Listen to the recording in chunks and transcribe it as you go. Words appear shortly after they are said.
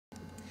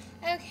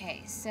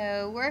Okay,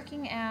 so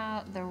working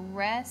out the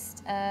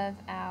rest of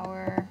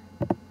our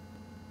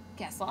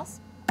gas laws.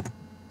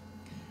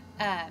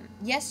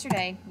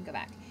 Yesterday, let me go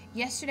back.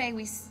 Yesterday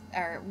we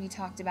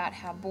talked about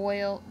how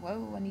Boyle.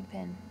 Whoa, I need a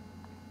pen.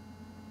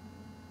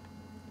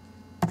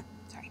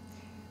 Sorry,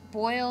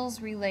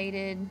 Boyle's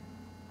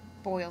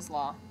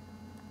law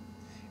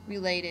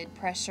related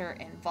pressure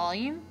and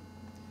volume.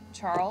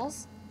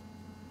 Charles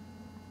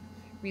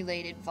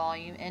related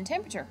volume and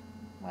temperature.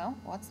 Well,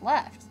 what's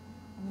left?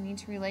 We need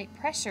to relate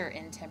pressure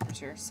and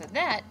temperature. So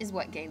that is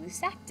what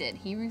Gay-Lussac did.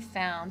 He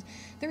found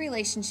the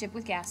relationship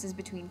with gases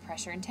between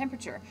pressure and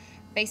temperature.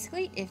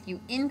 Basically, if you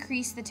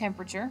increase the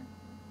temperature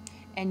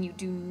and you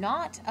do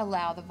not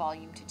allow the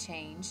volume to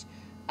change,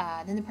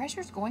 then the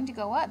pressure is going to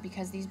go up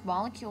because these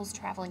molecules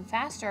traveling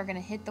faster are going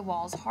to hit the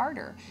walls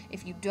harder.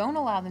 If you don't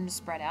allow them to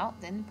spread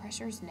out, then the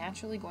pressure is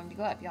naturally going to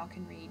go up. Y'all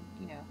can read,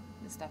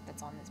 the stuff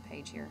that's on this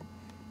page here.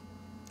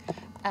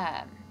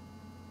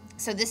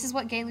 So this is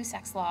what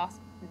Gay-Lussac's law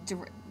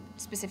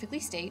specifically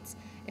states.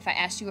 If I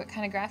asked you what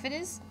kind of graph it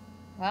is,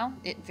 well,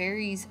 it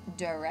varies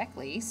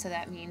directly, so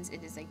that means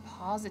it is a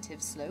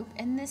positive slope,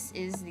 and this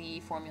is the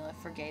formula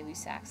for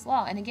Gay-Lussac's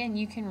law. And again,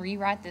 you can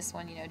rewrite this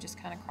one,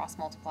 just kind of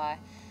cross-multiply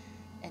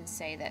and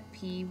say that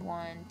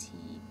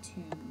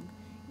P1T2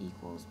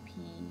 equals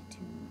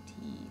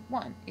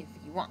P2T1 if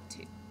you want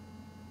to.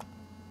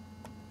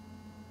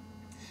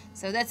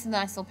 So that's a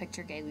nice little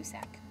picture of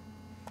Gay-Lussac.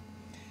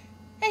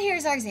 And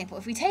here's our example.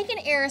 If we take an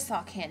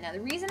aerosol can, now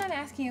the reason I'm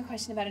asking you a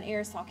question about an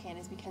aerosol can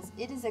is because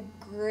it is a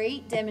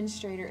great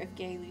demonstrator of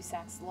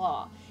Gay-Lussac's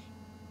law.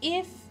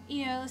 If,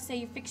 let's say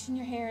you're fixing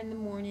your hair in the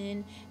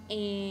morning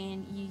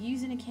and you're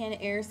using a can of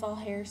aerosol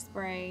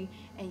hairspray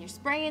and you're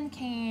spraying the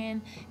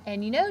can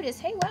and you notice,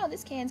 hey, wow,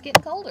 this can's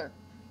getting colder.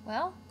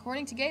 Well,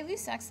 according to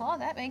Gay-Lussac's law,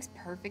 that makes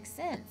perfect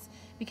sense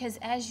because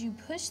as you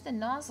push the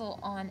nozzle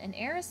on an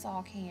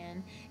aerosol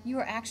can, you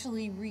are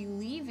actually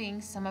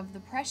relieving some of the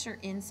pressure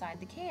inside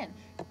the can.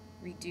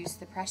 Reduce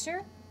the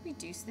pressure,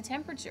 reduce the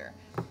temperature.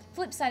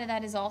 Flip side of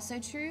that is also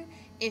true.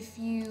 If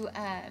you,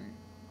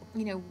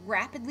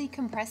 rapidly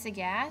compress a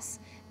gas,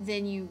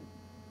 then you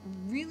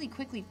really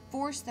quickly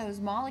force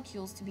those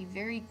molecules to be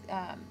very,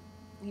 kind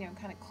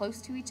of close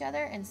to each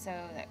other, and so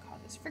that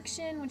causes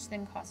friction, which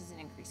then causes an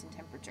increase in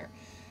temperature.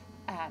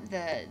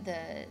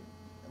 The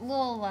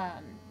little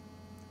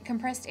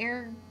compressed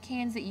air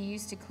cans that you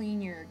use to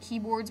clean your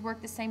keyboards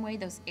work the same way.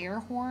 Those air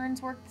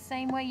horns work the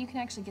same way. You can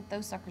actually get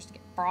those suckers to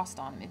get frost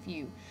on them if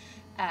you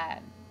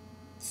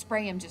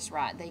spray them just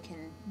right. They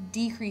can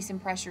decrease in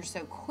pressure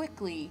so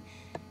quickly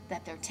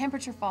that their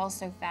temperature falls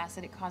so fast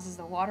that it causes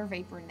the water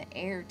vapor in the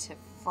air to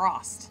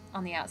frost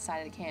on the outside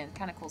of the can.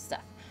 Kind of cool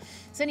stuff.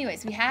 So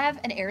anyways, we have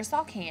an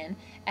aerosol can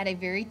at a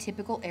very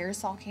typical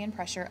aerosol can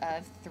pressure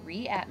of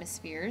 3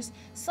 atmospheres,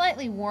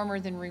 slightly warmer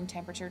than room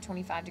temperature,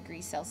 25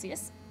 degrees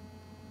Celsius.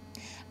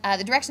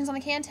 The directions on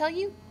the can tell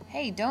you,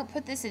 hey, don't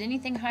put this at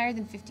anything higher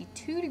than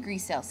 52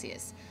 degrees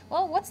Celsius.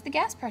 Well, what's the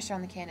gas pressure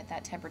on the can at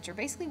that temperature?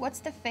 Basically, what's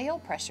the fail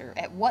pressure?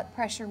 At what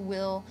pressure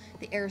will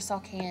the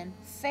aerosol can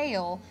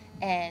fail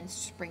and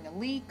spring a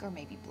leak or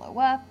maybe blow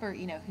up or,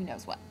 who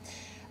knows what.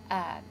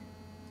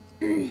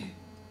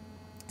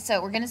 So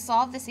we're going to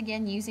solve this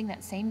again using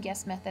that same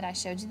guess method I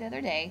showed you the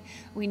other day.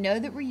 We know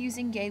that we're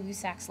using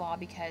Gay-Lussac's law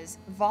because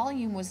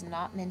volume was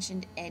not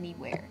mentioned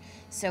anywhere.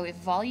 So if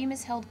volume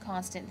is held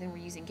constant, then we're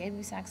using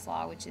Gay-Lussac's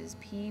law, which is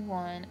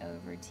P1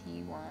 over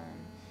T1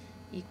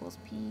 equals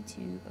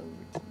P2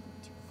 over T2.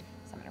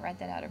 So I'm going to write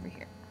that out over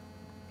here.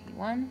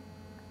 P1,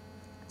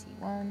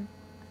 T1,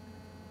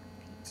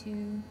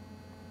 P2,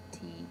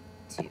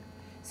 T2.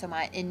 So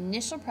my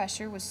initial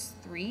pressure was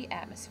 3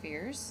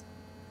 atmospheres.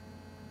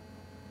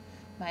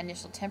 My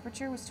initial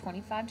temperature was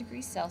 25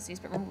 degrees Celsius,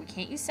 but remember we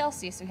can't use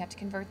Celsius, so we have to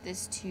convert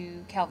this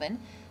to Kelvin.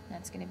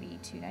 That's going to be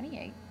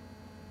 298.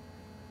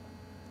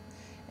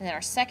 And then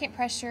our second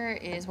pressure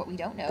is what we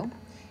don't know,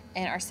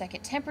 and our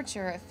second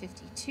temperature of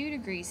 52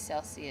 degrees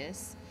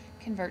Celsius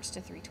converts to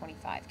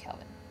 325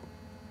 Kelvin.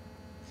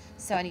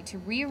 So I need to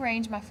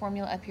rearrange my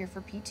formula up here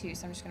for P2,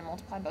 so I'm just going to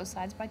multiply both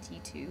sides by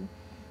T2,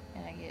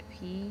 and I get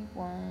P1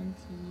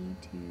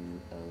 T2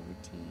 over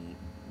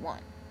T1,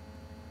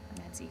 and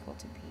that's equal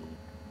to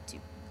P2.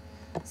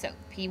 So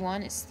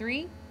P1 is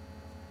 3,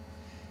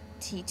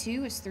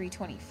 T2 is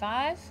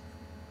 325,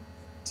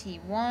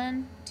 T1,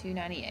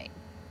 298.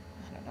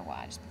 I don't know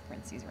why, I just put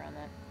parentheses around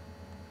that.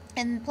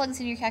 And plug this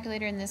into your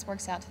calculator, and this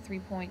works out to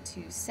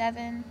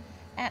 3.27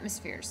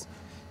 atmospheres.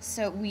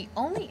 So we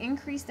only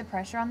increased the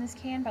pressure on this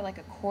can by like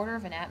 1/4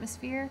 of an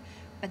atmosphere,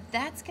 but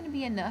that's going to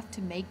be enough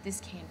to make this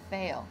can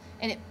fail.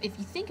 And if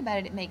you think about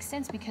it, it makes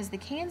sense because the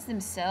cans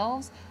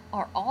themselves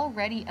are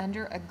already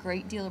under a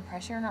great deal of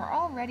pressure and are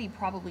already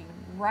probably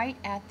right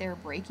at their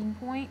breaking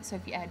point. So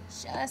if you add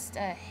just a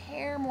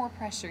hair more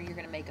pressure, you're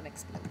going to make them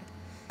explode.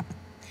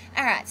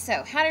 Alright,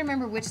 so how to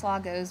remember which law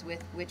goes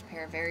with which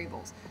pair of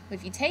variables. Well,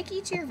 if you take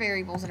each of your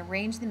variables and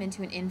arrange them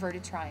into an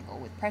inverted triangle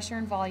with pressure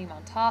and volume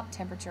on top,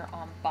 temperature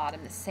on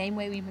bottom, the same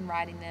way we've been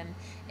writing them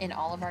in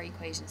all of our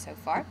equations so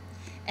far,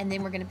 And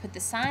then we're going to put the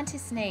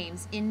scientists'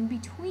 names in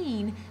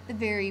between the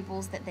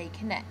variables that they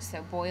connect.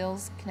 So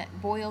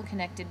Boyle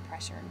connected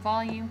pressure and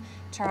volume,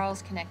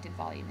 Charles connected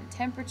volume and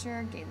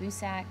temperature,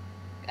 Gay-Lussac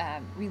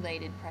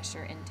related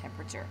pressure and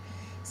temperature.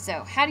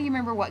 So how do you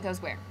remember what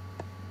goes where?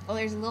 Well,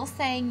 there's a little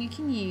saying you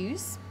can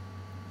use.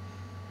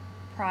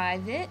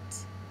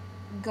 Private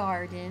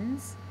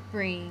gardens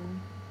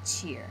bring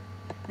cheer.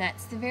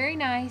 That's the very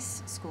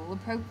nice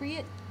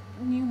school-appropriate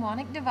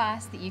mnemonic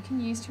device that you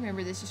can use to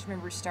remember this. Just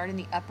remember, start in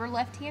the upper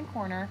left-hand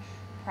corner.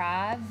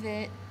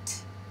 Private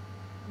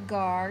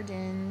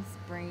gardens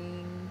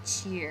bring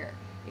cheer.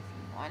 If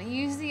you want to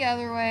use the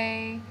other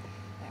way,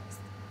 that was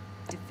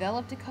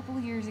developed a couple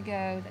of years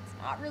ago. That's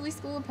not really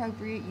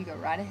school-appropriate. You go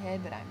right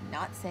ahead, but I'm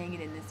not saying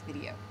it in this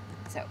video.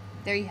 So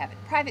there you have it.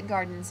 Private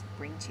gardens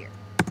bring cheer.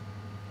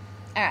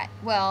 All right,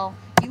 well,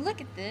 if you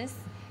look at this,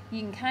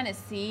 you can kind of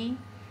see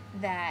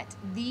that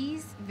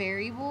these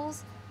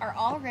variables are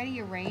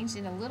already arranged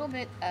in a little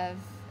bit of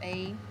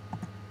a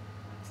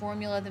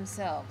formula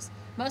themselves.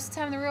 Most of the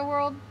time in the real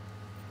world,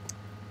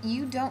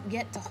 you don't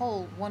get to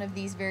hold one of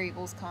these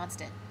variables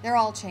constant. They're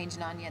all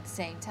changing on you at the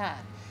same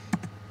time.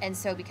 And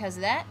so because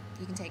of that,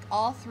 you can take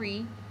all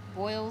three,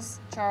 Boyle's,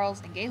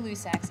 Charles, and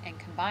Gay-Lussac's, and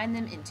combine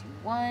them into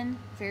one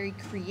very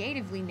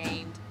creatively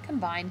named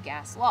combined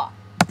gas law.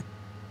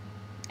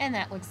 And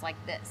that looks like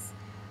this.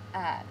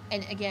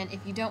 And again,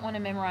 if you don't want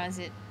to memorize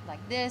it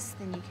like this,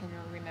 then you can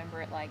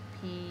remember it like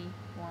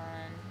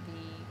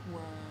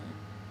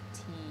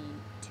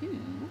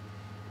P1V1T2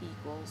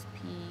 equals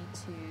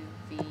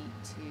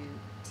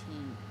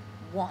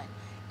P2V2T1.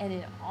 And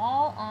in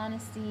all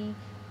honesty,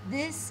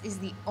 this is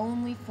the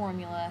only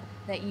formula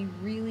that you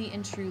really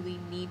and truly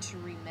need to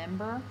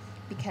remember,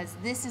 because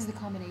this is the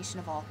combination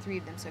of all three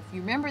of them. So if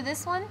you remember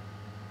this one,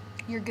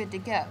 you're good to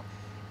go.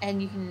 And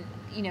you can,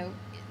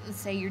 let's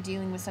say you're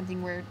dealing with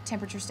something where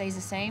temperature stays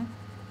the same,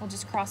 we'll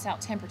just cross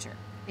out temperature.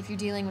 If you're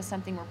dealing with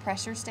something where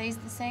pressure stays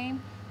the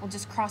same, we'll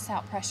just cross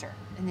out pressure,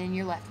 and then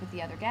you're left with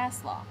the other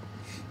gas law.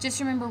 Just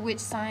remember which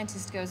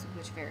scientist goes with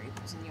which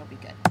variables, and you'll be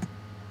good.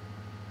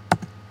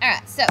 All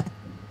right, so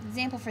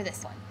example for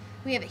this one.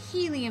 We have a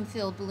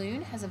helium-filled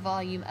balloon, has a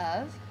volume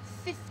of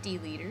 50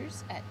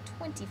 liters at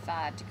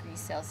 25 degrees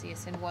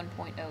Celsius and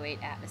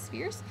 1.08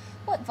 atmospheres.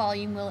 What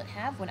volume will it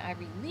have when I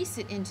release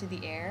it into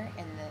the air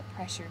and the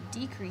pressure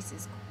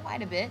decreases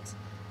quite a bit,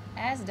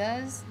 as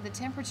does the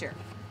temperature?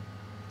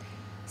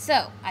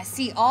 So I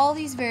see all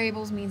these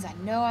variables, means I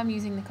know I'm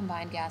using the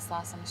combined gas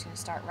law, so I'm just going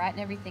to start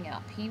writing everything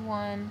out.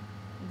 P1,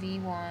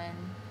 V1,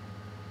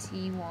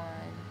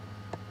 T1,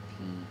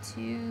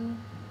 P2,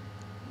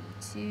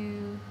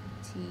 P2,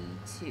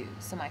 T2.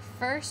 So my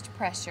first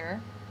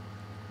pressure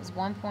was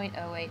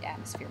 1.08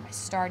 atmosphere, my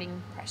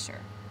starting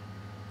pressure.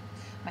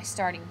 My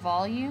starting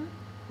volume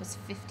was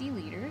 50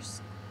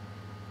 liters.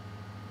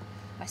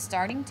 My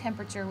starting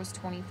temperature was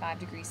 25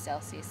 degrees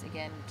Celsius.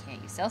 Again, we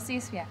can't use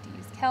Celsius, we have to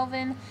use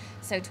Kelvin.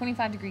 So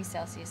 25 degrees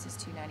Celsius is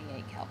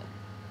 298 Kelvin.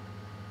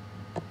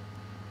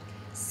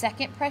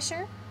 Second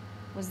pressure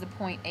was the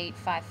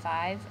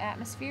 0.855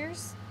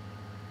 atmospheres.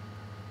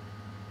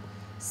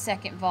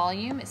 Second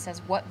volume, it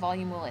says what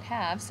volume will it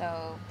have,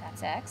 so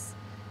that's X.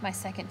 My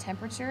second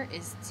temperature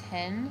is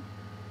 10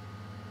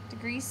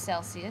 degrees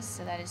Celsius,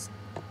 so that is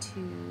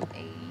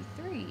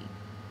 283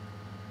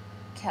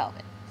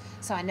 Kelvin.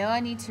 So I know I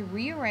need to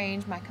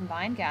rearrange my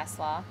combined gas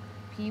law.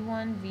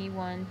 P1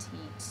 V1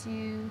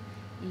 T2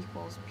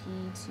 equals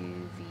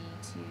P2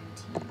 V2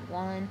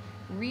 T1.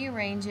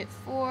 Rearrange it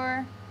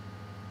for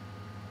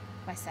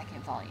my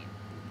second volume.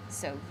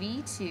 So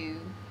V2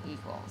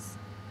 equals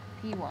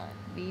P1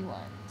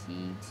 V1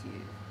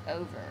 T2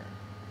 over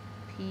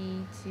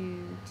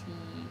P2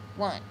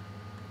 T1.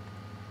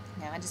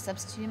 Now I just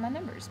substituted my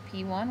numbers.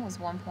 P1 was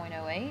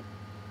 1.08.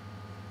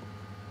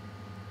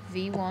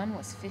 V1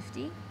 was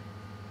 50.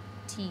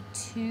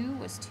 T2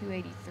 was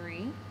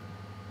 283.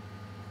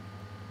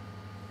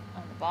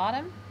 On the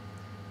bottom,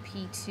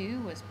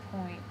 P2 was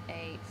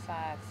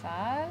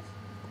 0.855.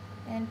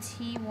 And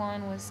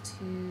T1 was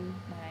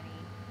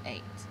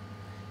 298.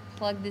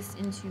 Plug this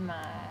into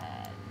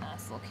my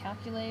nice little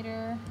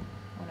calculator.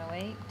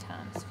 108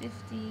 times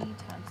 50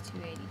 times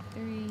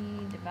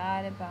 283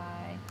 divided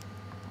by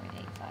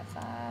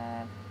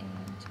 0.855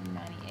 and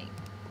 298.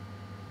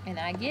 And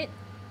I get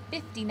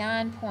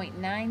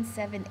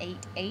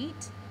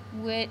 59.9788,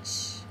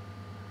 which,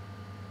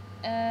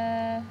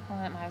 well,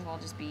 that might as well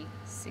just be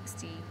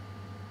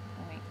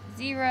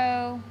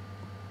 60.0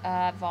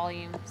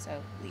 volume,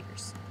 so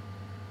liters.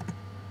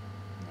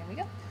 There we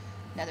go.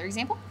 Another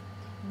example.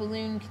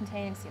 Balloon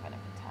containing, see if I don't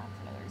have time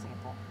for another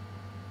example.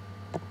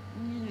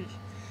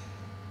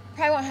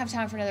 Probably won't have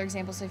time for another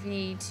example, so if you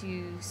need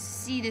to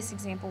see this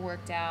example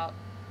worked out,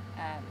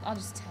 I'll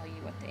just tell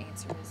you what the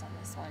answer is on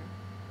this one.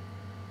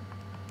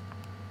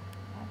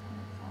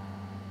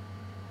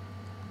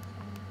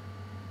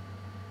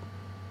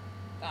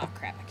 5.5. Oh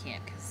crap, I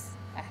can't, because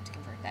I have to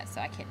convert that,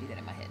 so I can't do that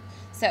in my head.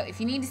 So if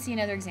you need to see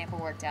another example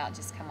worked out,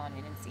 just come on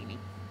in and see me.